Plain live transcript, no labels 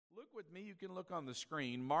with me, you can look on the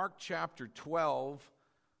screen, Mark chapter 12,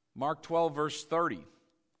 Mark 12 verse 30.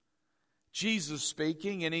 Jesus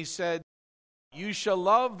speaking, and he said, "You shall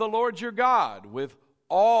love the Lord your God with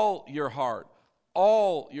all your heart,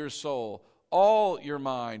 all your soul, all your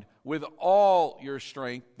mind, with all your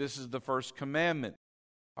strength." This is the first commandment.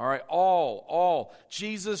 All right, all.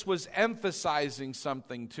 Jesus was emphasizing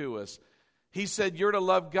something to us. He said you're to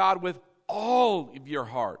love God with all of your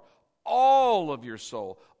heart, all of your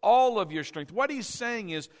soul, all of your strength. What he's saying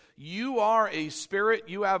is you are a spirit,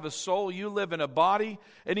 you have a soul, you live in a body,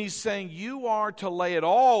 and he's saying you are to lay it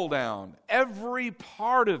all down, every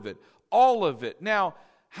part of it, all of it. Now,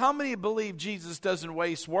 how many believe Jesus doesn't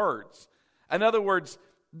waste words? In other words,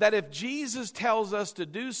 that if Jesus tells us to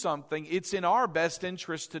do something, it's in our best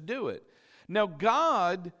interest to do it. Now,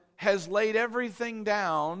 God has laid everything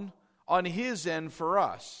down on his end for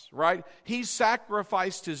us, right? He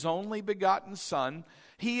sacrificed his only begotten Son.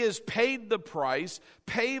 He has paid the price,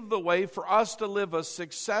 paved the way for us to live a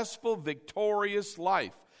successful, victorious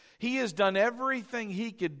life. He has done everything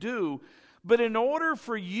he could do, but in order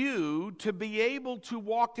for you to be able to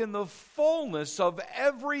walk in the fullness of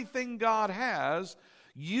everything God has,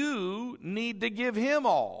 you need to give him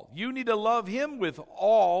all. You need to love him with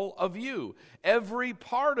all of you, every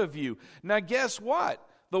part of you. Now, guess what?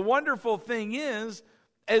 The wonderful thing is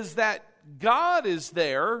that God is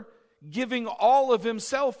there giving all of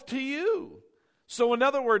himself to you. So in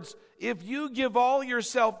other words, if you give all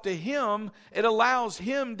yourself to him, it allows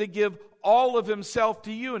him to give all of himself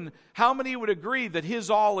to you. And how many would agree that his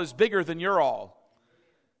all is bigger than your all?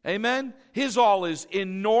 Amen? His all is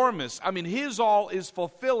enormous. I mean, his all is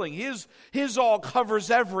fulfilling. His all covers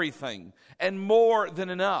everything and more than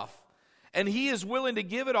enough. And he is willing to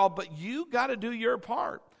give it all, but you got to do your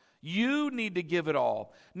part. You need to give it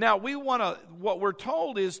all. Now, what we're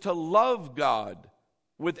told is to love God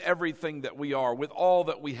with everything that we are, with all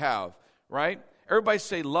that we have, right? Everybody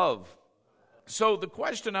say love. So the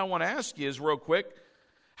question I want to ask you is real quick,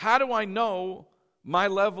 how do I know my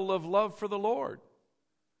level of love for the Lord?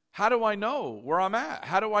 How do I know where I'm at?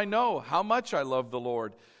 How do I know how much I love the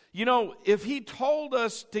Lord? You know, if he told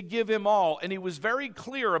us to give him all, and he was very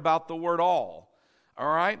clear about the word all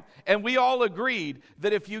right? And we all agreed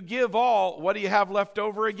that if you give all, what do you have left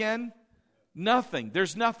over again? Nothing.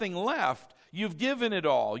 There's nothing left. You've given it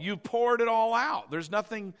all. You've poured it all out. There's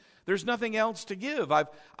nothing else to give.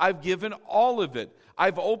 I've given all of it.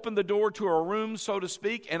 I've opened the door to a room, so to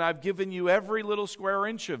speak, and I've given you every little square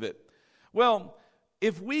inch of it. Well,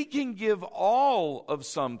 if we can give all of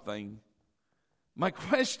something, my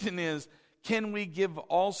question is, can we give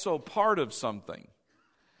also part of something?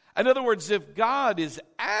 In other words, if God is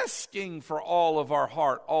asking for all of our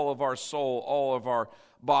heart, all of our soul, all of our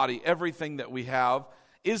body, everything that we have,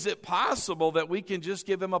 is it possible that we can just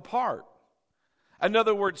give him a part? In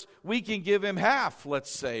other words, we can give him half,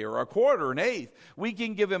 let's say, or a quarter, an eighth. We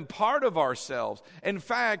can give him part of ourselves. In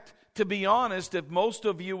fact, to be honest, if most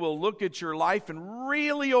of you will look at your life and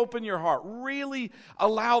really open your heart, really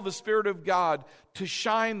allow the Spirit of God to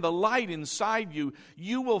shine the light inside you,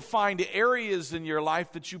 you will find areas in your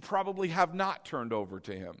life that you probably have not turned over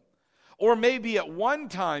to him. Or maybe at one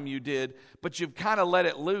time you did, but you've kind of let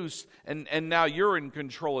it loose, and now you're in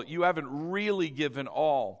control. You haven't really given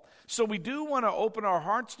all. So we do want to open our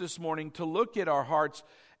hearts this morning to look at our hearts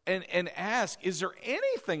and ask, is there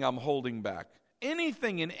anything I'm holding back?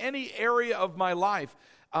 Anything in any area of my life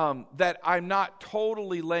that I'm not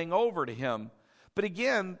totally laying over to him? But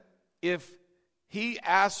again, if he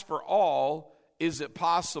asks for all, is it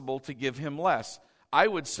possible to give him less? I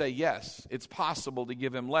would say yes, it's possible to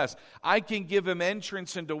give him less. I can give him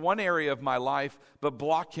entrance into one area of my life, but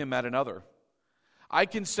block him at another. I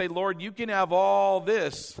can say, Lord, you can have all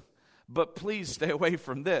this, but please stay away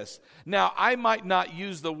from this. Now, I might not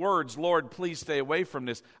use the words, Lord, please stay away from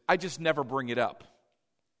this. I just never bring it up.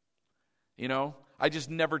 You know, I just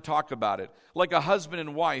never talk about it. Like a husband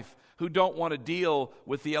and wife who don't want to deal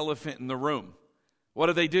with the elephant in the room.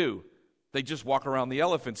 What do? They just walk around the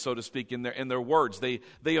elephant, so to speak, in their words. They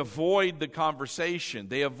avoid the conversation.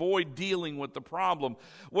 They avoid dealing with the problem.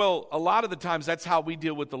 Well, a lot of the times that's how we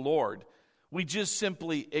deal with the Lord. We just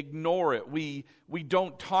simply ignore it. We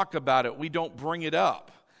don't talk about it. We don't bring it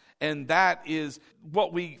up. And that is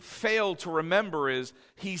what we fail to remember is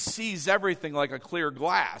he sees everything like a clear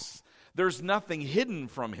glass. There's nothing hidden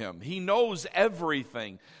from him. He knows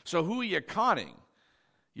everything. So who are you conning?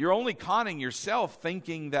 You're only conning yourself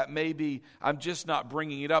thinking that maybe I'm just not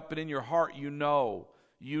bringing it up. But in your heart, you know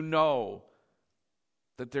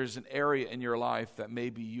that there's an area in your life that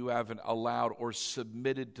maybe you haven't allowed or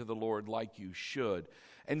submitted to the Lord like you should.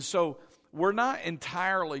 And so we're not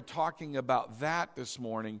entirely talking about that this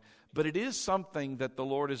morning, but it is something that the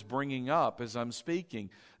Lord is bringing up as I'm speaking,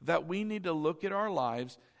 that we need to look at our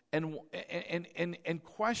lives and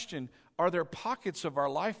question, are there pockets of our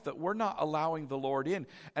life that we're not allowing the Lord in?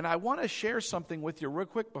 And I want to share something with you real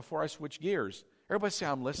quick before I switch gears. Everybody say,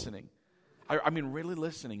 I'm listening. I mean, really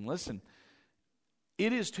listening. Listen,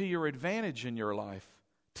 it is to your advantage in your life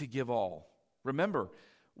to give all. Remember,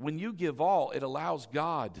 when you give all, it allows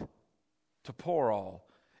God to pour all.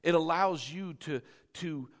 It allows you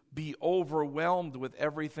to be overwhelmed with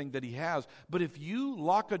everything that He has. But if you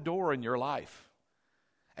lock a door in your life,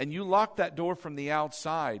 and you lock that door from the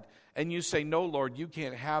outside, and you say, no, Lord, you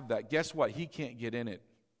can't have that, guess what? He can't get in it.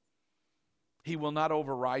 He will not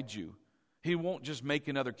override you. He won't just make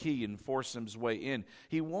another key and force His way in.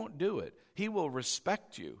 He won't do it. He will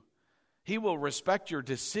respect you. He will respect your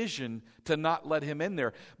decision to not let Him in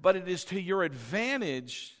there. But it is to your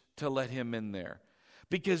advantage to let Him in there.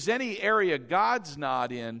 Because any area God's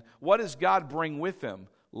not in, what does God bring with Him?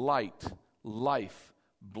 Light, life,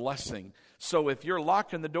 blessing. So if you're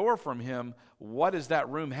locking the door from Him, what does that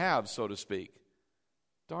room have, so to speak?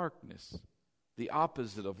 Darkness, the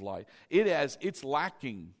opposite of light. It's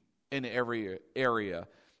lacking in every area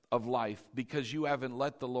of life because you haven't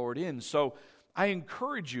let the Lord in. So I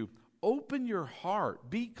encourage you, open your heart.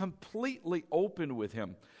 Be completely open with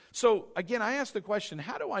Him. So again, I ask the question,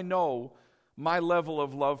 how do I know my level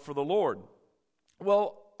of love for the Lord?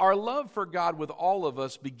 Well, our love for God with all of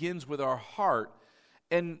us begins with our heart.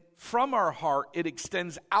 And from our heart, it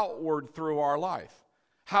extends outward through our life.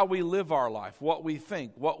 How we live our life, what we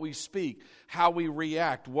think, what we speak, how we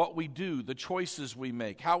react, what we do, the choices we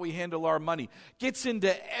make, how we handle our money, gets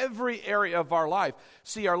into every area of our life.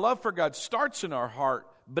 See, our love for God starts in our heart,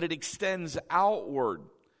 but it extends outward.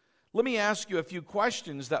 Let me ask you a few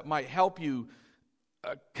questions that might help you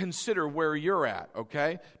consider where you're at,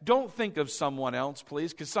 okay? Don't think of someone else,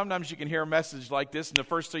 please, because sometimes you can hear a message like this, and the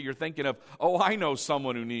first thing you're thinking of, oh, I know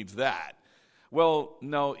someone who needs that. Well,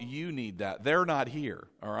 no, you need that. They're not here,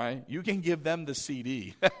 all right? You can give them the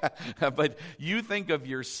CD, but you think of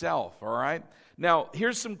yourself, all right? Now,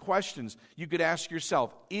 here's some questions you could ask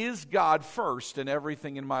yourself. Is God first in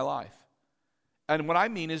everything in my life? And what I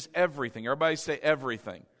mean is everything. Everybody say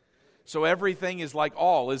everything. So everything is like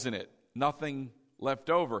all, isn't it? Nothing left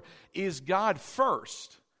over. Is God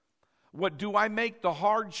first? What do I make the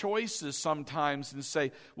hard choices sometimes and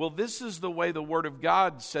say, well, this is the way the Word of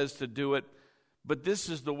God says to do it, but this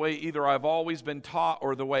is the way either I've always been taught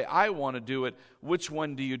or the way I want to do it. Which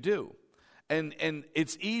one do you do? And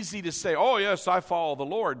it's easy to say, oh, yes, I follow the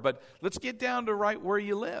Lord, but let's get down to right where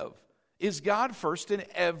you live. Is God first in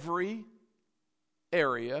every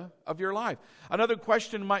area of your life? Another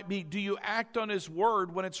question might be, do you act on His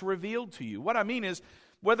Word when it's revealed to you? What I mean is,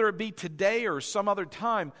 whether it be today or some other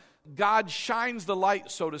time, God shines the light,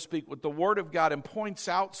 so to speak, with the Word of God and points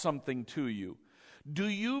out something to you. Do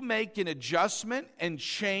you make an adjustment and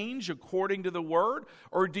change according to the Word,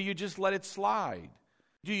 or do you just let it slide?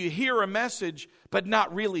 Do you hear a message but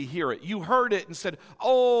not really hear it? You heard it and said,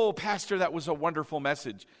 oh, Pastor, that was a wonderful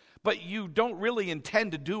message, but you don't really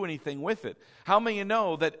intend to do anything with it. How many of you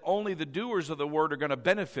know that only the doers of the Word are going to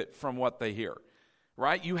benefit from what they hear?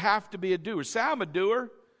 Right? You have to be a doer. Say, I'm a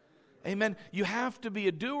doer. Amen. You have to be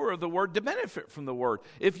a doer of the Word to benefit from the Word.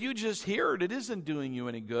 If you just hear it, it isn't doing you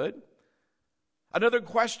any good. Another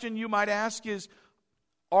question you might ask is,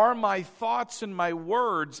 are my thoughts and my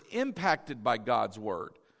words impacted by God's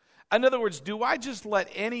Word? In other words, do I just let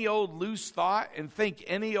any old loose thought and think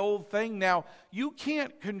any old thing? Now, you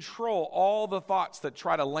can't control all the thoughts that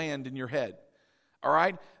try to land in your head. All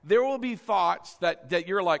right? There will be thoughts that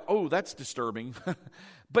you're like, oh, that's disturbing.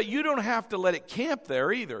 But you don't have to let it camp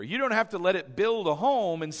there either. You don't have to let it build a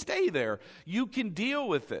home and stay there. You can deal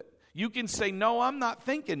with it. You can say, no, I'm not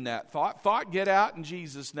thinking that thought. Thought, get out in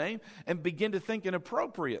Jesus' name and begin to think an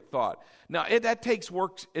appropriate thought. Now, that takes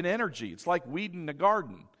work and energy. It's like weeding a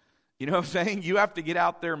garden. You know what I'm saying? You have to get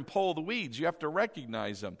out there and pull the weeds. You have to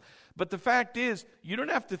recognize them. But the fact is, you don't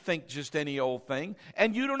have to think just any old thing,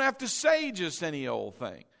 and you don't have to say just any old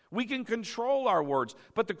thing. We can control our words.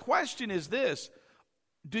 But the question is this: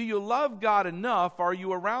 do you love God enough? Are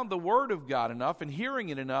you around the Word of God enough and hearing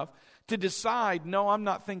it enough to decide, no, I'm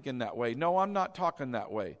not thinking that way. No, I'm not talking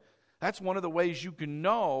that way. That's one of the ways you can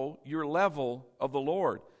know your level of the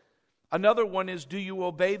Lord. Another one is, do you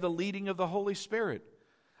obey the leading of the Holy Spirit?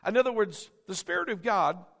 In other words, the Spirit of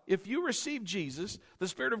God, if you receive Jesus, the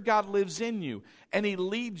Spirit of God lives in you, and He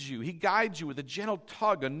leads you. He guides you with a gentle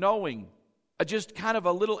tug, a knowing, just kind of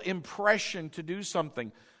a little impression to do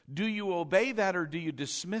something. Do you obey that, or do you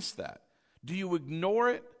dismiss that? Do you ignore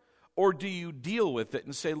it, Or do you deal with it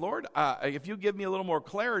and say, Lord, if you give me a little more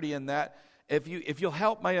clarity in that, if you'll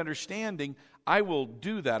help my understanding, I will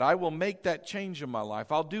do that. I will make that change in my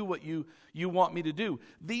life. I'll do what you want me to do.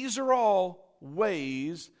 These are all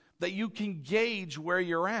ways that you can gauge where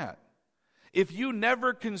you're at. If you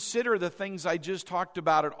never consider the things I just talked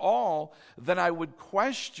about at all, then I would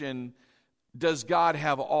question, does God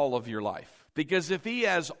have all of your life? Because if He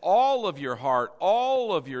has all of your heart,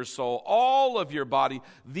 all of your soul, all of your body,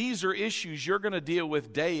 these are issues you're going to deal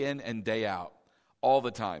with day in and day out, all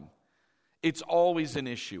the time. It's always an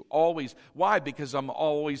issue, always. Why? Because I'm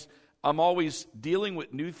always dealing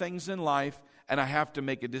with new things in life, and I have to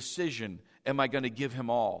make a decision. Am I going to give Him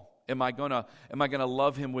all? Am I going to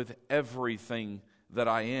love Him with everything that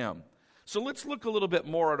I am? So let's look a little bit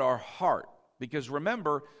more at our heart, because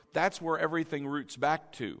remember, that's where everything roots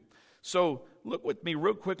back to. So look with me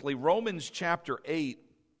real quickly, Romans chapter 8,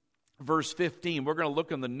 verse 15. We're going to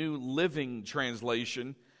look in the New Living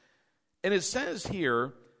Translation. And it says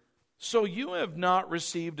here, so you have not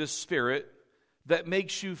received a spirit that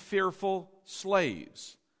makes you fearful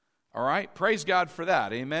slaves. All right? Praise God for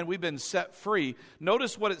that. Amen. We've been set free.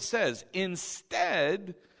 Notice what it says.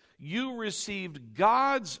 Instead, you received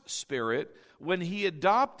God's Spirit when He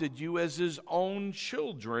adopted you as His own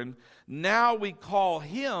children. Now we call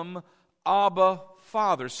Him Abba,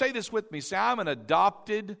 Father. Say this with me. Say, I'm an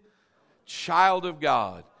adopted child of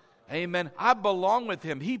God. Amen. I belong with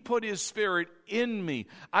Him. He put His Spirit in me.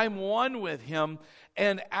 I'm one with Him.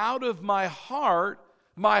 And out of my heart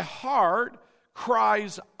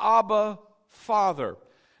cries, Abba, Father.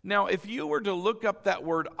 Now, if you were to look up that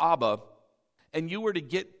word Abba, and you were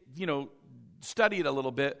to study it a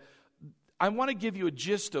little bit, I want to give you a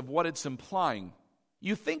gist of what it's implying.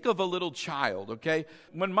 You think of a little child, okay?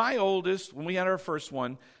 When we had our first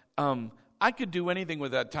one, I could do anything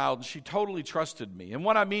with that child, and she totally trusted me. And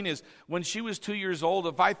what I mean is, when she was 2 years old,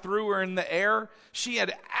 if I threw her in the air, she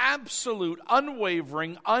had absolute,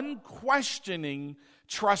 unwavering, unquestioning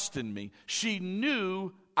trust in me. She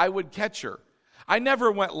knew I would catch her. I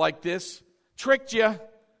never went like this, tricked you,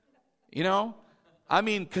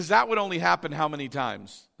 because that would only happen how many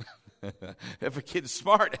times? If a kid's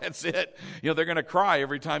smart, that's it. They're going to cry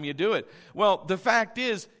every time you do it. Well, the fact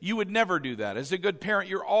is, you would never do that. As a good parent,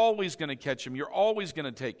 you're always going to catch them. You're always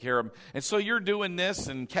going to take care of them. And so you're doing this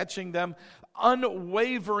and catching them.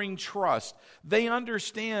 Unwavering trust. They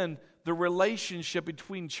understand the relationship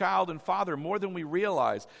between child and father more than we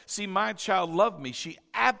realize. See, my child loved me. She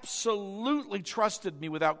absolutely trusted me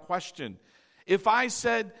without question. If I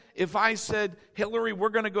said, Hillary, we're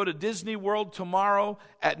going to go to Disney World tomorrow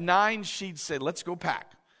at 9, she'd say, let's go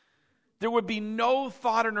pack. There would be no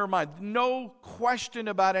thought in her mind, no question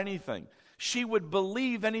about anything. She would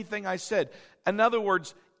believe anything I said. In other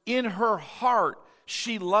words, in her heart,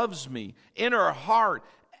 she loves me. In her heart,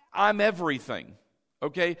 I'm everything.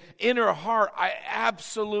 Okay? In her heart, I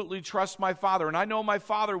absolutely trust my Father, and I know my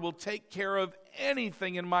Father will take care of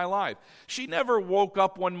anything in my life. She never woke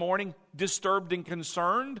up one morning disturbed and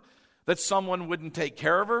concerned that someone wouldn't take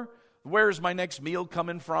care of her. Where's my next meal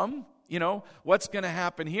coming from? What's going to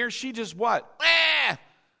happen here? She just what?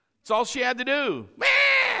 It's all she had to do.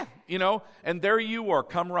 And there you are,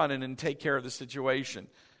 come running and take care of the situation,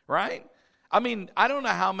 right? I don't know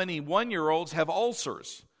how many 1-year-olds have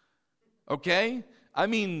ulcers, okay?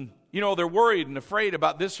 They're worried and afraid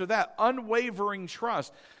about this or that. Unwavering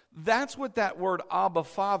trust. That's what that word Abba,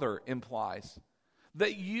 Father implies.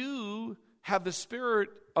 That you have the Spirit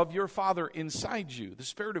of your Father inside you. The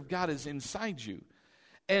Spirit of God is inside you.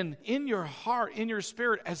 And in your heart, in your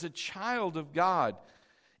spirit, as a child of God,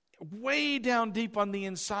 way down deep on the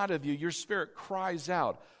inside of you, your spirit cries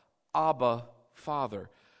out, Abba, Father.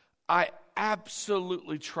 I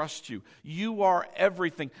absolutely trust you. You are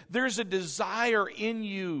everything. There's a desire in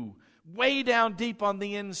you, way down deep on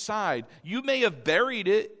the inside. You may have buried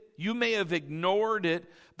it. You may have ignored it,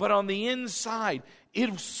 but on the inside,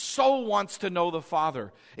 it so wants to know the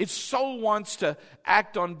Father. It so wants to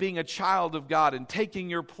act on being a child of God and taking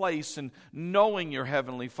your place and knowing your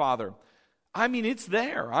Heavenly Father. It's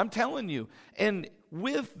there, I'm telling you. And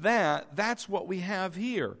with that, that's what we have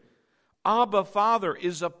here. Abba, Father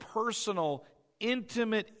is a personal,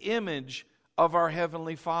 intimate image of our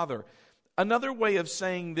Heavenly Father. Another way of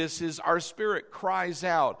saying this is our spirit cries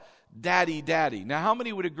out, Daddy, Daddy. Now, how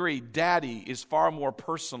many would agree Daddy is far more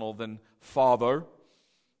personal than Father,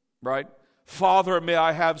 right? Father, may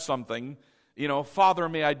I have something? Father,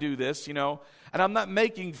 may I do this? And I'm not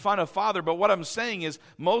making fun of Father, but what I'm saying is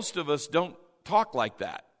most of us don't talk like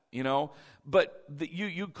that, But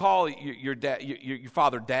you call your dad, your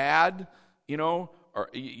father Dad, or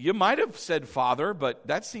you might have said Father, but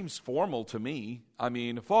that seems formal to me. I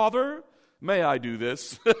mean, Father, may I do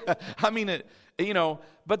this? I mean,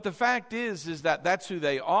 but the fact is that that's who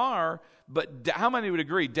they are. But how many would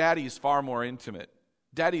agree Daddy is far more intimate?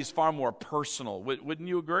 Daddy is far more personal. Wouldn't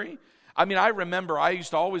you agree? I mean, I remember I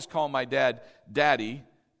used to always call my dad Daddy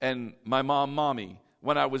and my mom Mommy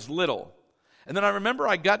when I was little. And then I remember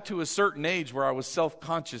I got to a certain age where I was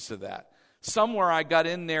self-conscious of that. Somewhere I got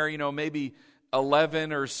in there, maybe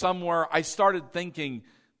 11 or somewhere, I started thinking,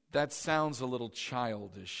 that sounds a little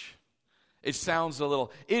childish. It sounds a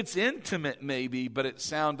little, it's intimate maybe, but it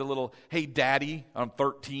sounds a little, hey, Daddy, I'm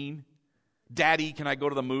 13. Daddy, can I go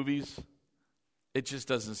to the movies? It just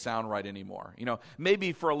doesn't sound right anymore.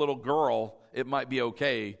 Maybe for a little girl, it might be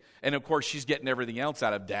okay. And of course, she's getting everything else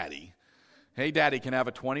out of Daddy. Hey, Daddy, can I have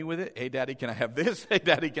a 20 with it? Hey, Daddy, can I have this? Hey,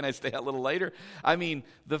 Daddy, can I stay a little later? I mean,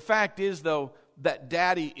 the fact is, though, that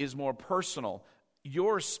Daddy is more personal.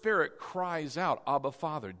 Your spirit cries out, Abba,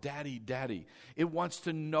 Father, Daddy, Daddy. It wants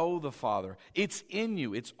to know the Father. It's in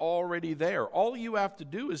you. It's already there. All you have to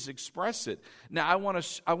do is express it. Now, I want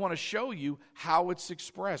to show you how it's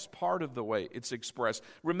expressed, part of the way it's expressed.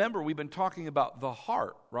 Remember, we've been talking about the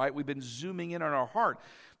heart, right? We've been zooming in on our heart.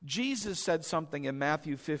 Jesus said something in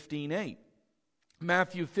Matthew 15:8.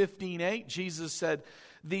 Matthew 15:8, Jesus said,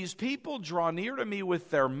 these people draw near to me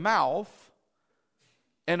with their mouth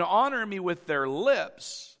and honor me with their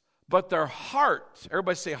lips, but their heart,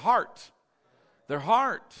 everybody say heart, their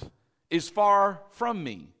heart is far from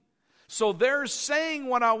me. So they're saying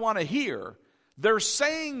what I want to hear. They're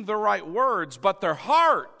saying the right words, but their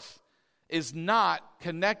heart is not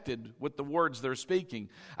connected with the words they're speaking.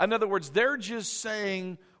 In other words, they're just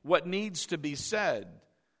saying what needs to be said.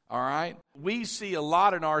 All right? We see a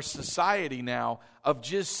lot in our society now of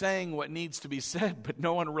just saying what needs to be said, but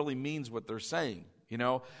no one really means what they're saying.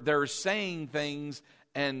 They're saying things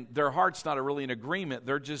and their heart's not really in agreement.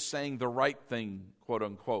 They're just saying the right thing, quote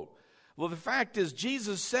unquote. Well, the fact is,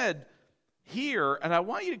 Jesus said here, and I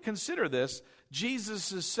want you to consider this,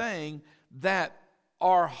 Jesus is saying that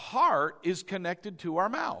our heart is connected to our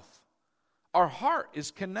mouth. Our heart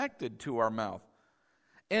is connected to our mouth.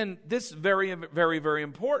 And this is very, very, very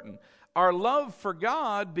important. Our love for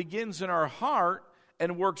God begins in our heart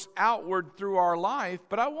and works outward through our life.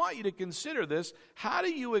 But I want you to consider this. How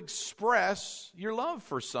do you express your love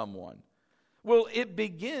for someone? Well, it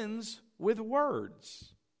begins with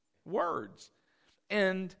words. Words.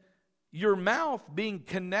 And your mouth being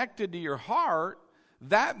connected to your heart,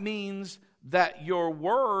 that means that your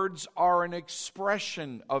words are an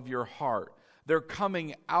expression of your heart. They're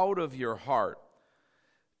coming out of your heart.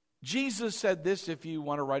 Jesus said this, if you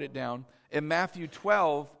want to write it down, in Matthew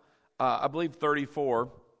 12, I believe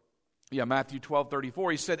 34. Yeah, Matthew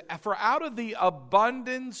 12:34. He said, for out of the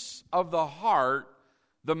abundance of the heart,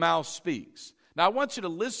 the mouth speaks. Now, I want you to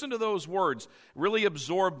listen to those words, really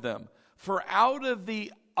absorb them. For out of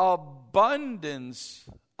the abundance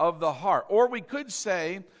of the heart. Or we could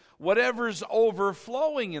say, whatever's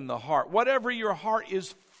overflowing in the heart, whatever your heart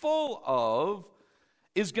is full of,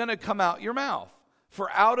 is going to come out your mouth. For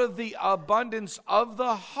out of the abundance of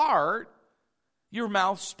the heart, your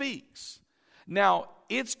mouth speaks. Now,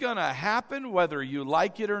 it's going to happen whether you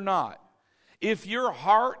like it or not. If your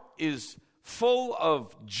heart is full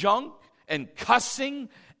of junk and cussing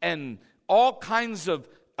and all kinds of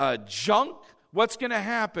junk, what's going to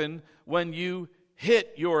happen when you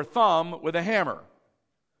hit your thumb with a hammer?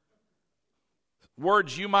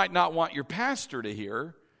 Words you might not want your pastor to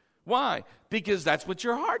hear. Why? Because that's what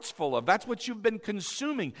your heart's full of. That's what you've been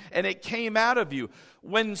consuming, and it came out of you.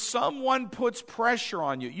 When someone puts pressure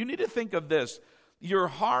on you, you need to think of this. Your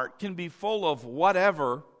heart can be full of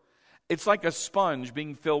whatever. It's like a sponge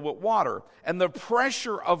being filled with water. And the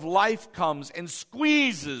pressure of life comes and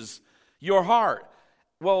squeezes your heart.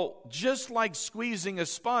 Well, just like squeezing a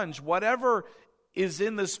sponge, whatever is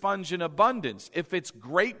in the sponge in abundance. If it's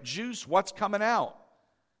grape juice, what's coming out?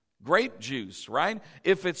 Grape juice, right?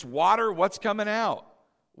 If it's water, what's coming out?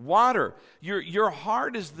 Water. Your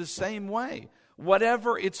heart is the same way.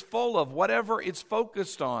 Whatever it's full of, whatever it's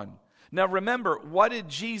focused on. Now remember, what did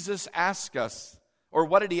Jesus ask us? Or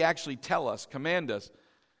what did he actually tell us, command us?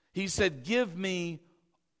 He said, give me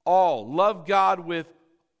all. Love God with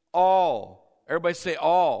all. Everybody say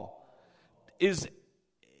all.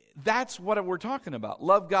 That's what we're talking about.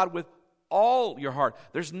 Love God with all your heart.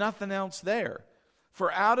 There's nothing else there. For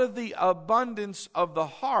out of the abundance of the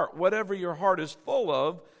heart, whatever your heart is full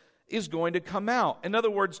of is going to come out. In other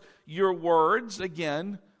words, your words,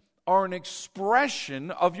 again, are an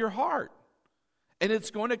expression of your heart. And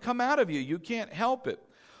it's going to come out of you. You can't help it.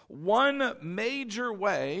 One major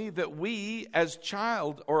way that we as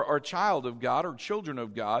child of God or children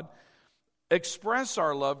of God express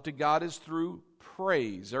our love to God is through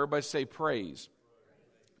praise. Everybody say praise.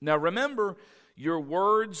 Now remember, your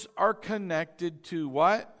words are connected to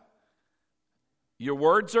what? Your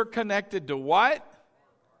words are connected to what?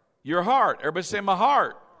 Your heart. Everybody say my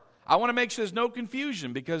heart. I want to make sure there's no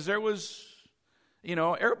confusion because there was,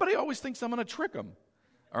 everybody always thinks I'm going to trick them.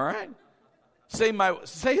 All right?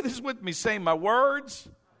 Say this with me. Say my words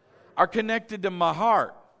are connected to my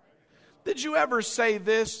heart. Did you ever say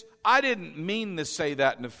this? I didn't mean to say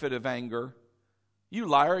that in a fit of anger. You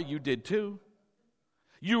liar, you did too.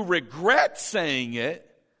 You regret saying it,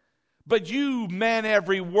 but you meant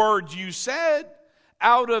every word you said.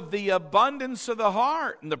 Out of the abundance of the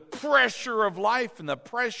heart and the pressure of life and the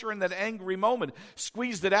pressure in that angry moment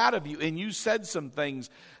squeezed it out of you, and you said some things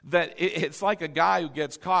that it's like a guy who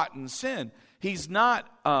gets caught in sin. He's not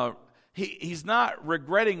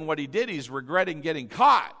regretting what he did. He's regretting getting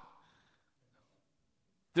caught.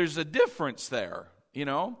 There's a difference there,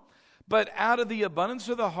 But out of the abundance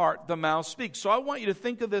of the heart, the mouth speaks. So I want you to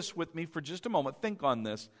think of this with me for just a moment. Think on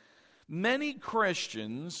this. Many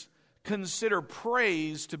Christians consider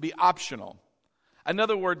praise to be optional. In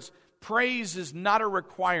other words, praise is not a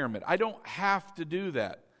requirement. I don't have to do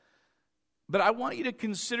that. But I want you to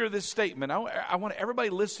consider this statement. I want everybody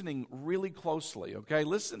listening really closely, okay?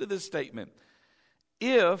 Listen to this statement.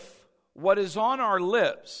 If what is on our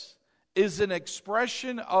lips is an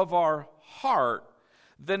expression of our heart,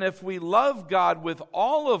 then if we love God with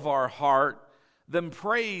all of our heart, then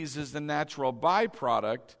praise is the natural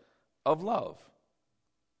byproduct of love.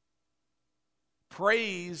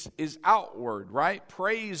 Praise is outward, right?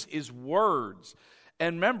 Praise is words.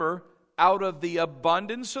 And remember, out of the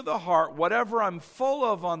abundance of the heart, whatever I'm full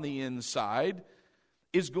of on the inside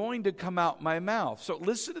is going to come out my mouth. So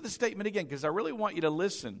listen to the statement again, because I really want you to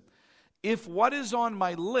listen. If what is on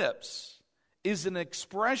my lips is an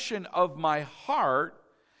expression of my heart,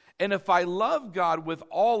 and if I love God with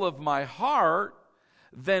all of my heart,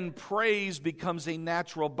 then praise becomes a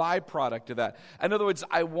natural byproduct of that. In other words,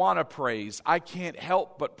 I want to praise. I can't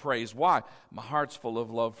help but praise. Why? My heart's full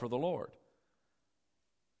of love for the Lord.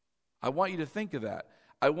 I want you to think of that.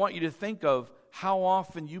 I want you to think of how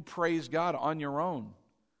often you praise God on your own.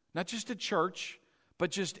 Not just at church,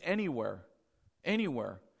 but just anywhere.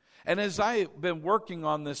 Anywhere. And as I've been working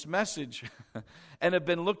on this message and have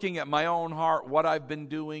been looking at my own heart, what I've been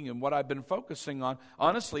doing and what I've been focusing on,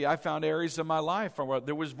 honestly, I found areas of my life where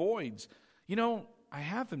there was voids. I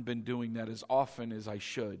haven't been doing that as often as I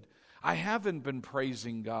should. I haven't been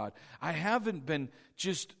praising God. I haven't been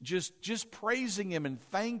just praising Him and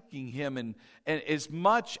thanking Him and as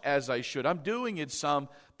much as I should. I'm doing it some,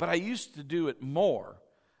 but I used to do it more.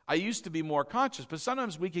 I used to be more conscious, but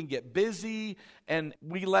sometimes we can get busy and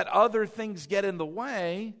we let other things get in the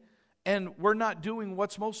way and we're not doing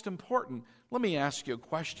what's most important. Let me ask you a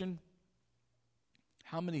question.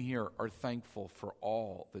 How many here are thankful for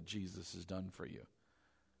all that Jesus has done for you?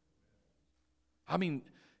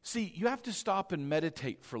 See, you have to stop and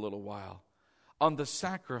meditate for a little while on the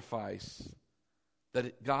sacrifice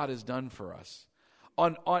that God has done for us,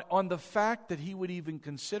 on the fact that He would even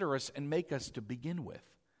consider us and make us to begin with.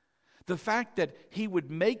 The fact that He would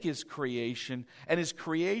make His creation, and His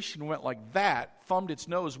creation went like that, thumbed its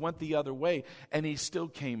nose, went the other way, and He still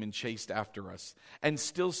came and chased after us, and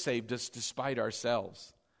still saved us despite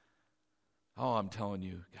ourselves. Oh, I'm telling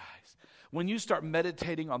you, guys, when you start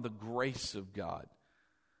meditating on the grace of God,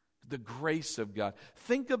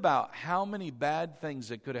 think about how many bad things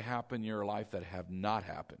that could have happened in your life that have not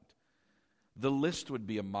happened. The list would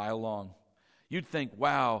be a mile long. You'd think,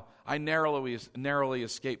 wow, I narrowly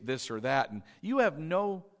escaped this or that. And you have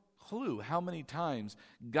no clue how many times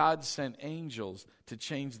God sent angels to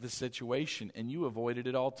change the situation and you avoided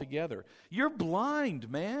it altogether. You're blind,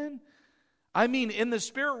 man. In the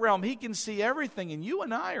spirit realm, He can see everything. And you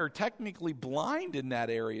and I are technically blind in that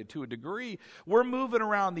area to a degree. We're moving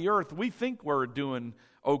around the earth. We think we're doing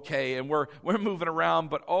okay and we're moving around,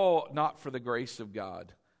 but not for the grace of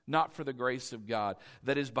God. Not for the grace of God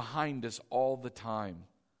that is behind us all the time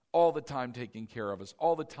taking care of us,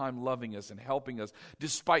 all the time loving us and helping us,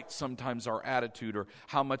 despite sometimes our attitude or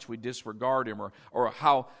how much we disregard Him or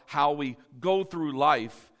how we go through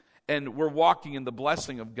life and we're walking in the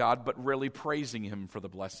blessing of God but really praising Him for the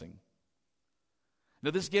blessing.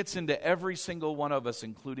 Now this gets into every single one of us,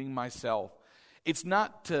 including myself. It's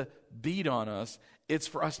not to beat on us, it's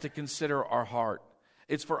for us to consider our heart.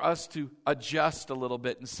 It's for us to adjust a little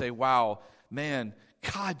bit and say, wow, man,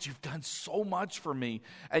 God, you've done so much for me,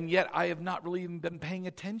 and yet I have not really even been paying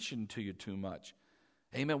attention to you too much.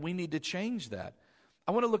 Amen. We need to change that.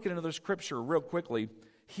 I want to look at another scripture real quickly.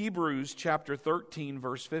 Hebrews chapter 13,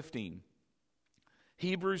 verse 15.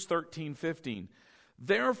 Hebrews 13, 15.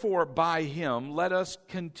 Therefore, by him, let us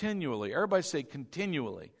continually. Everybody say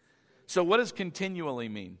continually. So what does continually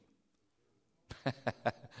mean?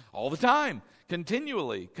 All the time.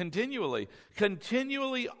 Continually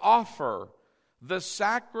offer the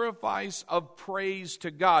sacrifice of praise to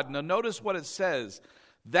God. Now notice what it says.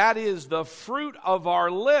 That is the fruit of our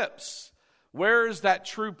lips. Where is that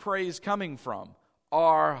true praise coming from?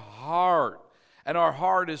 Our heart. And our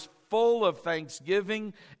heart is full of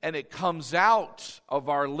thanksgiving, and it comes out of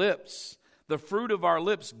our lips. The fruit of our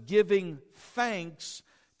lips, giving thanks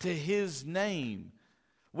to His name.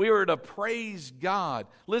 We are to praise God.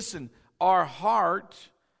 Listen, our heart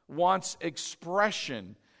wants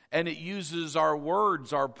expression, and it uses our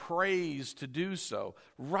words, our praise to do so.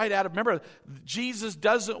 Remember, Jesus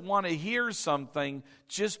doesn't want to hear something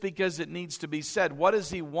just because it needs to be said. What does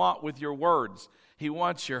He want with your words? He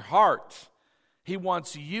wants your heart. He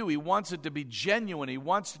wants you. He wants it to be genuine. He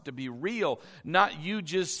wants it to be real, not you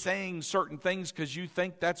just saying certain things because you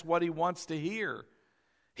think that's what He wants to hear.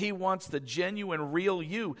 He wants the genuine, real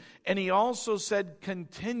you. And He also said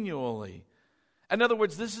continually. In other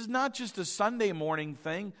words, this is not just a Sunday morning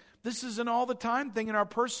thing. This is an all-the-time thing in our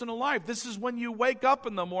personal life. This is when you wake up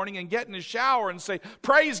in the morning and get in the shower and say,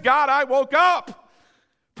 praise God, I woke up.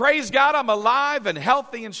 Praise God, I'm alive and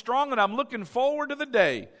healthy and strong, and I'm looking forward to the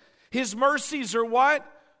day. His mercies are what?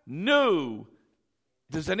 New.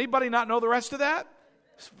 Does anybody not know the rest of that?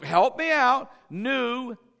 Help me out.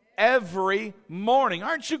 New every morning.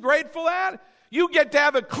 Aren't you grateful that? You get to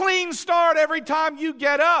have a clean start every time you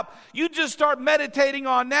get up. You just start meditating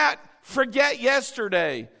on that. Forget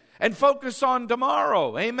yesterday and focus on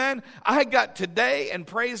tomorrow. Amen. I got today, and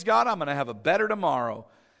praise God, I'm going to have a better tomorrow.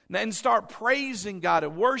 And start praising God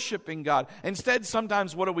and worshiping God. Instead,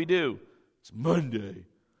 sometimes what do? It's Monday.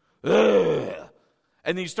 Ugh.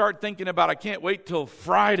 And you start thinking about, I can't wait till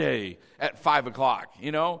Friday at 5 o'clock,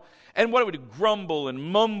 And what do we do? Grumble and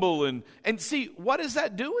mumble. And see, what is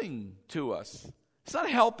that doing to us? It's not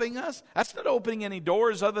helping us. That's not opening any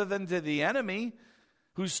doors other than to the enemy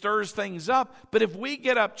who stirs things up. But if we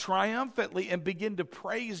get up triumphantly and begin to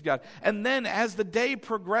praise God, and then as the day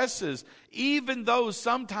progresses, even though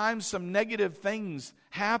sometimes some negative things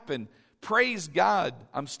happen, praise God,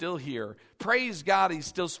 I'm still here. Praise God, He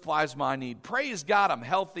still supplies my need. Praise God, I'm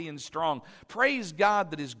healthy and strong. Praise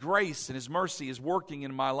God that His grace and His mercy is working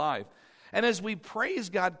in my life. And as we praise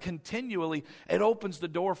God continually, it opens the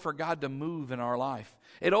door for God to move in our life.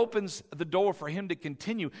 It opens the door for Him to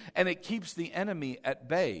continue, and it keeps the enemy at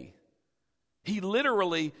bay.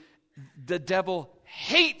 The devil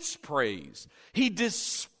hates praise. He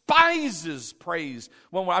despises praise.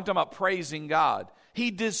 When I'm talking about praising God,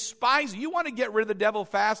 he despises. You want to get rid of the devil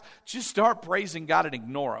fast? Just start praising God and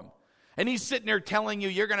ignore him. And he's sitting there telling you,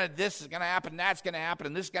 this is going to happen, that's going to happen,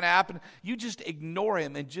 and this is going to happen. You just ignore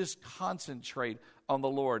him and just concentrate on the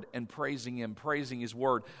Lord and praising Him, praising His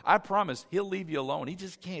Word. I promise He'll leave you alone. He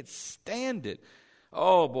just can't stand it.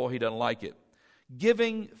 Oh, boy, He doesn't like it.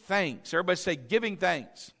 Giving thanks. Everybody say, giving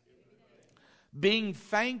thanks. Being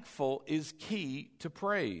thankful is key to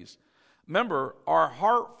praise. Remember, our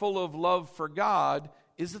heart full of love for God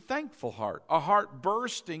is a thankful heart, a heart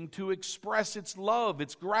bursting to express its love,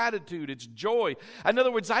 its gratitude, its joy. In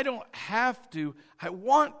other words, I don't have to, I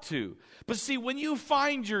want to. But see, when you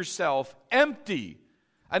find yourself empty,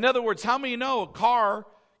 in other words, how many know a car,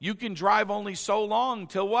 you can drive only so long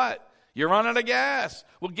till what? You run out of gas.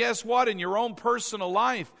 Well, guess what? In your own personal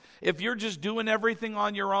life, if you're just doing everything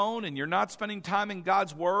on your own and you're not spending time in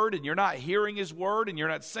God's Word and you're not hearing His Word and you're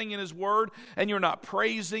not singing His Word and you're not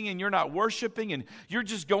praising and you're not worshiping and you're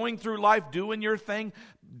just going through life doing your thing,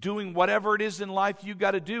 doing whatever it is in life you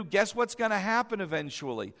got to do, guess what's going to happen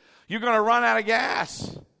eventually? You're going to run out of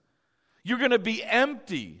gas. You're going to be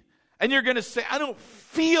empty. And you're going to say, I don't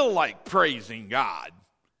feel like praising God.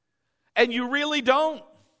 And you really don't.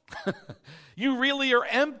 You really are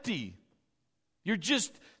empty. You're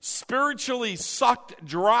just spiritually sucked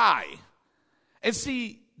dry. And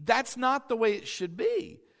see, that's not the way it should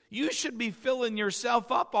be. You should be filling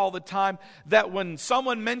yourself up all the time that when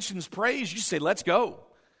someone mentions praise, you say, let's go.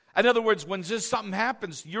 In other words, when just something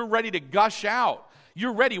happens, you're ready to gush out.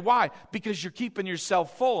 You're ready. Why? Because you're keeping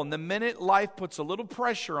yourself full. And the minute life puts a little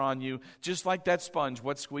pressure on you, just like that sponge,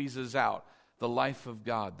 what squeezes out? The life of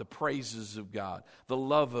God, the praises of God, the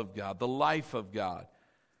love of God, the life of God.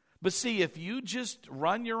 But see, if you just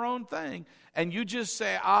run your own thing and you just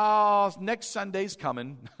say, next Sunday's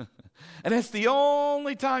coming, And that's the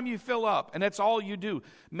only time you fill up. And that's all you do.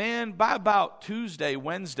 Man, by about Tuesday,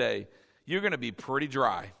 Wednesday, you're going to be pretty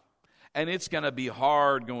dry. And it's going to be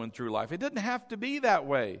hard going through life. It doesn't have to be that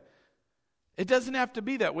way. It doesn't have to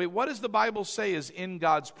be that way. What does the Bible say is in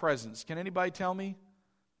God's presence? Can anybody tell me?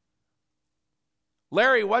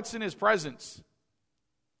 Larry, what's in His presence?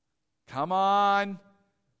 Come on.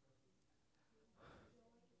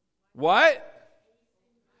 What?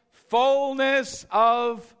 Fullness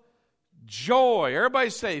of joy. Everybody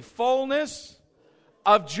say fullness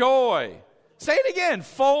of joy. Say it again.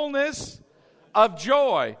 Fullness of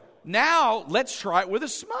joy. Now, let's try it with a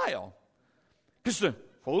smile. Just the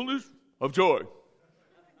fullness of joy.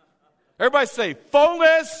 Everybody say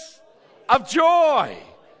fullness of joy.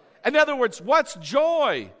 In other words, what's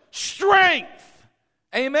joy? Strength.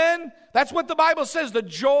 Amen? That's what the Bible says. The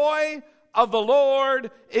joy of the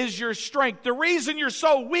Lord is your strength. The reason you're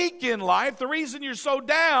so weak in life, the reason you're so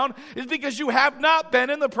down, is because you have not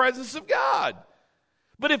been in the presence of God.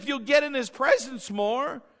 But if you'll get in His presence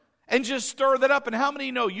more and just stir that up, and how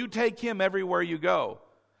many know you take Him everywhere you go?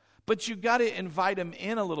 But you got to invite Him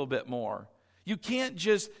in a little bit more. You can't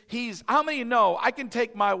just, how many know I can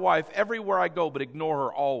take my wife everywhere I go but ignore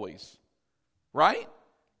her always? Right?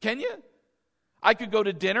 Can you? I could go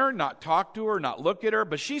to dinner, not talk to her, not look at her,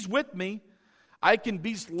 but she's with me. I can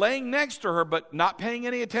be laying next to her but not paying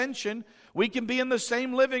any attention. We can be in the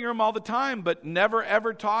same living room all the time but never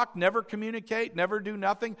ever talk, never communicate, never do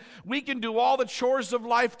nothing. We can do all the chores of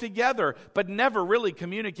life together but never really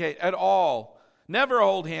communicate at all. Never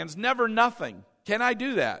hold hands, never nothing. Can I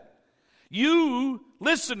do that? You,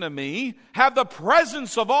 listen to me, have the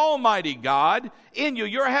presence of Almighty God in you.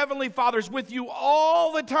 Your Heavenly Father's with you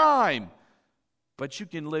all the time. But you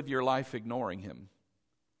can live your life ignoring Him,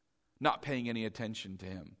 not paying any attention to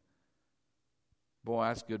Him. Boy,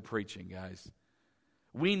 that's good preaching, guys.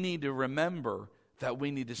 We need to remember that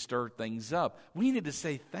we need to stir things up. We need to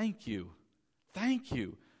say thank you, thank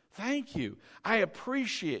you, thank you. I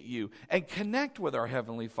appreciate you, and connect with our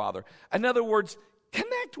Heavenly Father. In other words,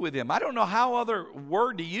 connect with Him. I don't know how other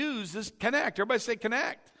word to use is connect. Everybody say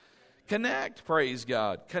connect. Connect, praise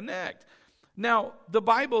God, connect. Now, the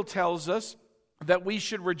Bible tells us that we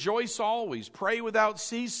should rejoice always, pray without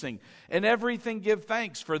ceasing, and everything give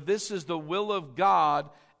thanks, for this is the will of God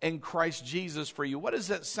in Christ Jesus for you. What does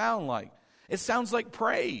that sound like? It sounds like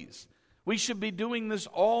praise. We should be doing this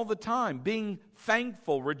all the time, being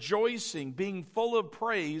thankful, rejoicing, being full of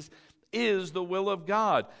praise is the will of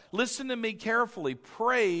God. Listen to me carefully.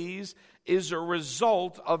 Praise is a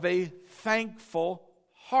result of a thankful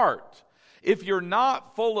heart. If you're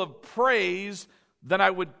not full of praise, then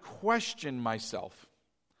I would question myself.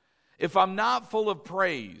 If I'm not full of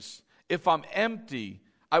praise, if I'm empty,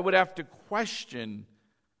 I would have to question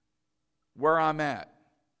where I'm at.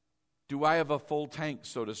 Do I have a full tank,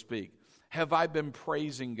 so to speak? Have I been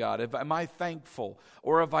praising God? Am I thankful?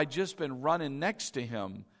 Or have I just been running next to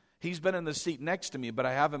Him? He's been in the seat next to me, but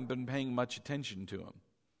I haven't been paying much attention to Him.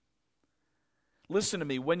 Listen to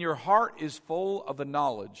me. When your heart is full of the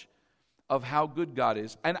knowledge of how good God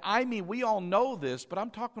is, and I mean, we all know this, but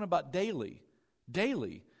I'm talking about daily.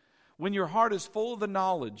 Daily. When your heart is full of the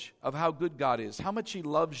knowledge of how good God is, how much He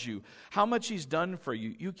loves you, how much He's done for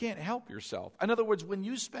you, you can't help yourself. In other words, when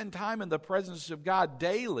you spend time in the presence of God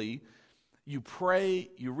daily, you pray,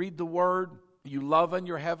 you read the Word, you love on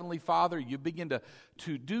your Heavenly Father, you begin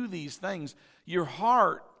to do these things, your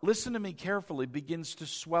heart, listen to me carefully, begins to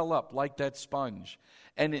swell up like that sponge.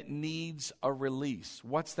 And it needs a release.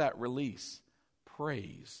 What's that release?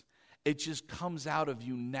 Praise. It just comes out of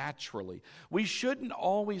you naturally. We shouldn't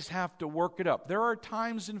always have to work it up. There are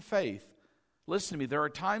times in faith, listen to me, there are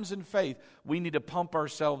times in faith we need to pump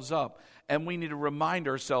ourselves up. And we need to remind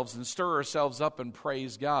ourselves and stir ourselves up and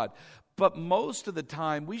praise God. But most of the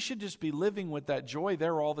time, we should just be living with that joy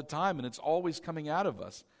there all the time, and it's always coming out of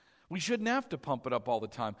us. We shouldn't have to pump it up all the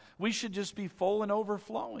time. We should just be full and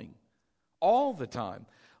overflowing all the time.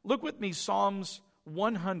 Look with me, Psalms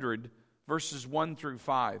 100, verses 1 through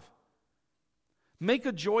 5. Make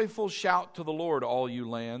a joyful shout to the Lord, all you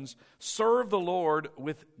lands. Serve the Lord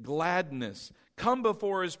with gladness. Come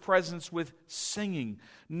before His presence with singing.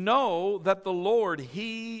 Know that the Lord,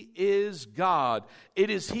 He is God. It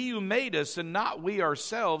is He who made us and not we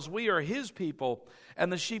ourselves. We are His people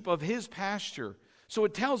and the sheep of His pasture. So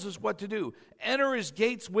it tells us what to do. Enter His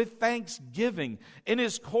gates with thanksgiving, in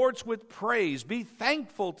His courts with praise. Be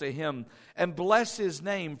thankful to Him and bless His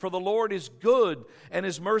name. For the Lord is good, and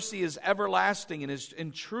His mercy is everlasting, and His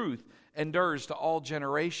in truth endures to all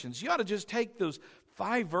generations. You ought to just take those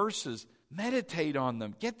 5 verses, meditate on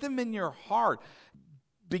them, get them in your heart.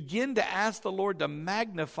 Begin to ask the Lord to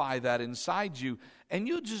magnify that inside you, and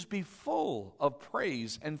you'll just be full of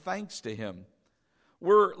praise and thanks to Him.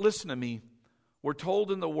 Listen to me, we're told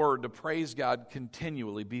in the Word to praise God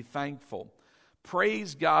continually, be thankful.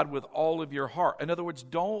 Praise God with all of your heart. In other words,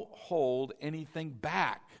 don't hold anything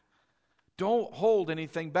back. Don't hold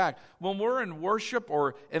anything back. When we're in worship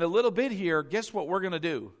or in a little bit here, guess what we're going to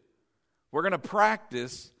do? We're going to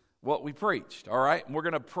practice what we preached, all right? And we're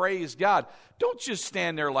going to praise God. Don't just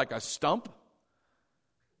stand there like a stump,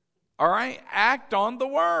 all right? Act on the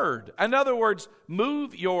Word. In other words,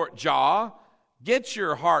 move your jaw, get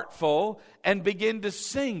your heart full, and begin to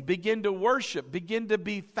sing, begin to worship, begin to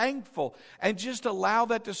be thankful, and just allow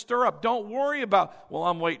that to stir up. Don't worry about, well,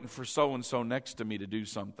 I'm waiting for so-and-so next to me to do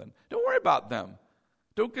something. Don't worry about them.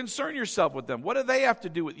 Don't concern yourself with them. What do they have to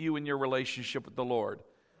do with you and your relationship with the Lord?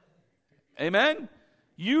 Amen?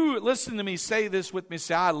 You, listen to me, say this with me,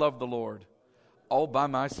 say, I love the Lord all by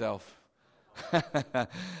myself.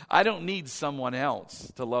 I don't need someone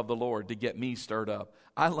else to love the Lord to get me stirred up.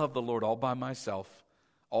 I love the Lord all by myself.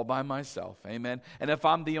 All by myself. Amen. And if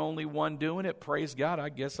I'm the only one doing it, praise God, I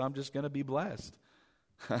guess I'm just going to be blessed.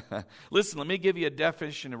 Listen, let me give you a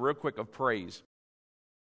definition real quick of praise.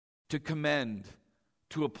 To commend,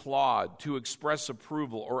 to applaud, to express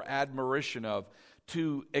approval or admiration of,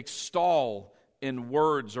 to extol in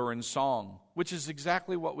words or in song, which is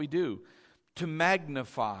exactly what we do. To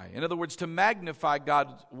magnify. In other words, to magnify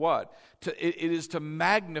God, what? It is to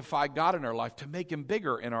magnify God in our life, to make Him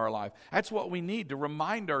bigger in our life. That's what we need, to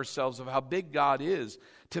remind ourselves of how big God is,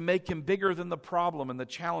 to make Him bigger than the problem and the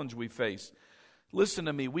challenge we face. Listen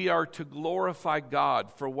to me, we are to glorify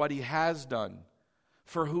God for what He has done,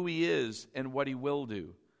 for who He is, and what He will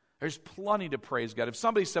do. There's plenty to praise God. If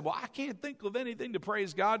somebody said, well, I can't think of anything to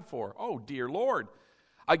praise God for. Oh, dear Lord.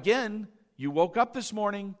 Again, you woke up this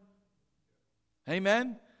morning.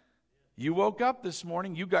 Amen? You woke up this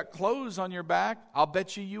morning. You got clothes on your back. I'll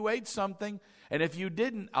bet you ate something. And if you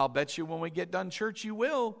didn't, I'll bet you when we get done church, you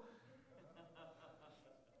will.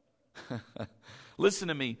 Listen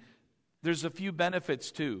to me. There's a few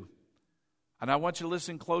benefits too. And I want you to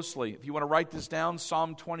listen closely. If you want to write this down,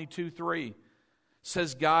 Psalm 22:3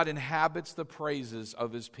 says God inhabits the praises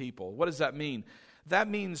of His people. What does that mean? That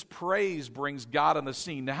means praise brings God on the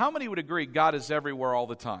scene. Now, how many would agree God is everywhere all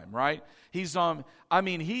the time, right? He is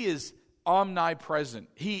omnipresent.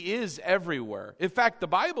 He is everywhere. In fact, the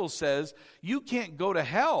Bible says you can't go to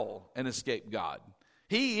hell and escape God.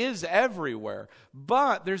 He is everywhere.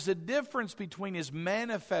 But there's a difference between His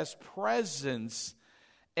manifest presence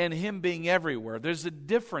and Him being everywhere. There's a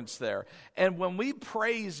difference there. And when we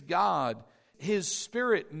praise God, His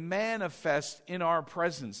Spirit manifests in our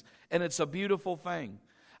presence, and it's a beautiful thing.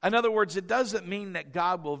 In other words, it doesn't mean that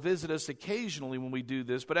God will visit us occasionally when we do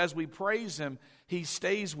this, but as we praise Him, He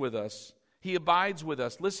stays with us. He abides with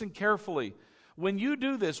us. Listen carefully. When you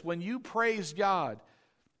do this, when you praise God,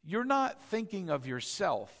 you're not thinking of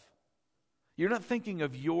yourself. You're not thinking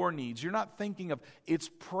of your needs. You're not thinking of, it's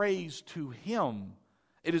praise to Him.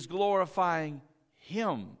 It is glorifying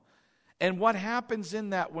Him. And what happens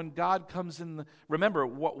in that when God comes in? Remember,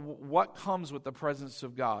 what comes with the presence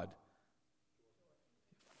of God?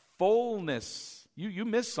 Fullness. You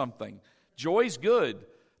missed something. Joy's good.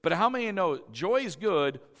 But how many know joy is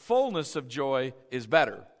good, fullness of joy is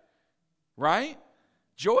better? Right?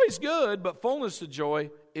 Joy's good, but fullness of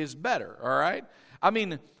joy is better. All right? I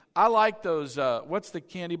mean, I like those, what's the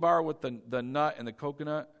candy bar with the nut and the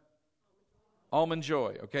coconut? Almond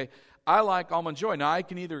Joy, okay? I like Almond Joy. Now, I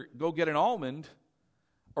can either go get an almond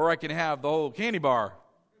or I can have the whole candy bar.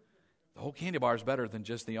 The whole candy bar is better than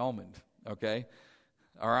just the almond, okay?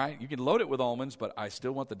 All right? You can load it with almonds, but I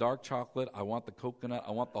still want the dark chocolate. I want the coconut.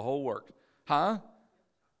 I want the whole work. Huh?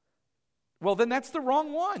 Well, then that's the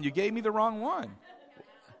wrong one. You gave me the wrong one.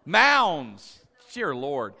 Mounds. Dear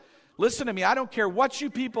Lord. Listen to me. I don't care what you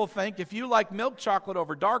people think. If you like milk chocolate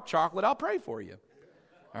over dark chocolate, I'll pray for you.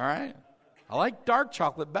 All right? I like dark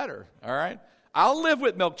chocolate better, all right? I'll live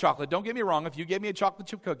with milk chocolate. Don't get me wrong. If you gave me a chocolate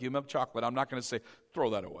chip cookie, milk chocolate, I'm not going to say, throw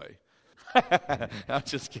that away. I'm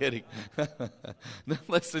just kidding. Now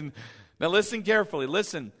listen carefully.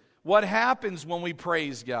 Listen, what happens when we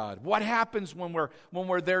praise God? What happens when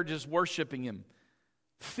we're there just worshiping Him?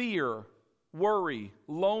 Fear, worry,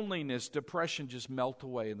 loneliness, depression just melt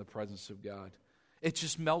away in the presence of God. It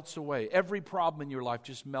just melts away. Every problem in your life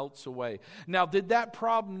just melts away. Now, did that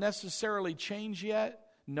problem necessarily change yet?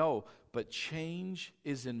 No, but change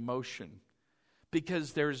is in motion.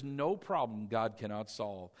 Because there's no problem God cannot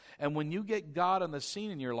solve. And when you get God on the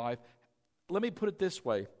scene in your life, let me put it this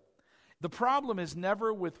way. The problem is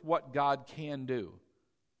never with what God can do.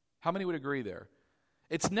 How many would agree there?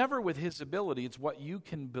 It's never with his ability. It's what you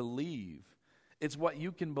can believe. It's what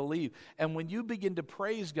you can believe. And when you begin to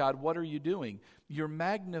praise God, what are you doing? You're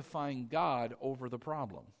magnifying God over the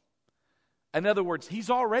problem. In other words, he's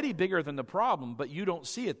already bigger than the problem, but you don't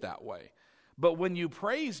see it that way. But when you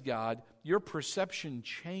praise God, your perception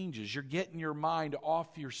changes. You're getting your mind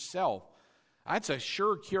off yourself. That's a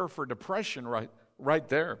sure cure for depression right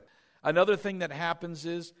there. Another thing that happens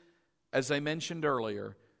is, as I mentioned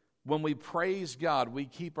earlier, when we praise God, we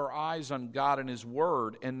keep our eyes on God and his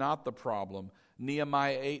word and not the problem.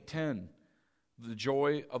 Nehemiah 8:10, the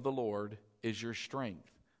joy of the Lord is your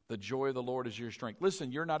strength. The joy of the Lord is your strength.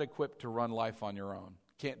 Listen, you're not equipped to run life on your own.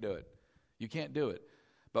 Can't do it. You can't do it.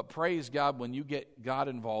 But praise God, when you get God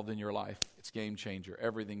involved in your life, it's game changer.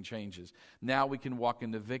 Everything changes. Now we can walk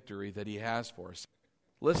in the victory that he has for us.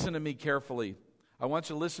 Listen to me carefully. I want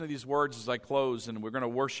you to listen to these words as I close, and we're going to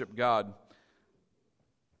worship God.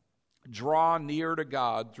 Draw near to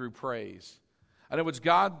God through praise. In other words,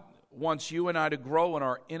 God wants you and I to grow in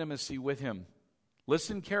our intimacy with him.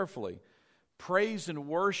 Listen carefully. Praise and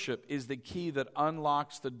worship is the key that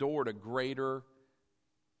unlocks the door to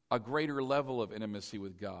a greater level of intimacy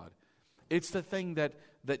with God. It's the thing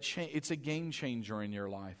it's a game changer in your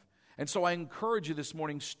life. And so I encourage you this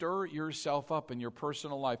morning, stir yourself up in your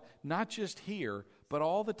personal life, not just here, but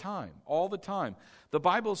all the time, all the time. The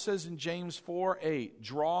Bible says in James 4:8,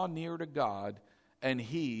 draw near to God and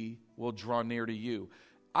he will draw near to you.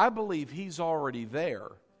 I believe he's already there,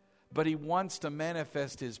 but he wants to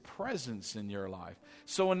manifest his presence in your life.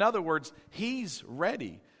 So in other words, he's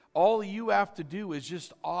ready. All you have to do is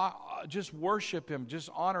just worship him, just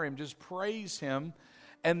honor him, just praise him,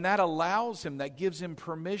 and that allows him, that gives him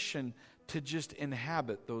permission to just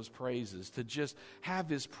inhabit those praises, to just have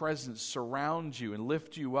his presence surround you and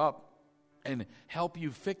lift you up and help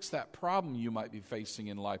you fix that problem you might be facing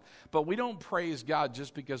in life. But we don't praise God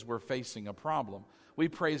just because we're facing a problem. We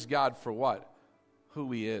praise God for what?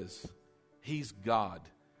 Who he is. He's God.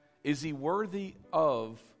 Is he worthy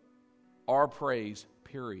of our praise?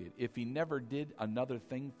 Period. If he never did another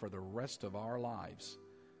thing for the rest of our lives.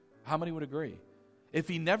 How many would agree? If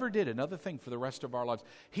he never did another thing for the rest of our lives,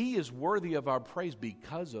 he is worthy of our praise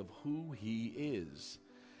because of who he is.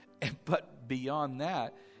 But beyond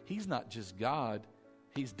that, he's not just God,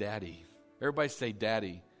 he's Daddy. Everybody say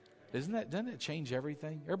Daddy. Doesn't it change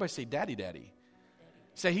everything? Everybody say Daddy, Daddy.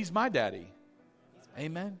 Say, he's my daddy.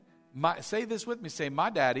 Amen. Say this with me. Say, my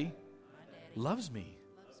daddy loves me.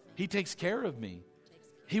 He takes care of me.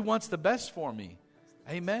 He wants the best for me.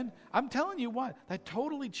 Amen. I'm telling you what, that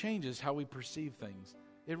totally changes how we perceive things.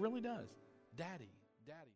 It really does. Daddy.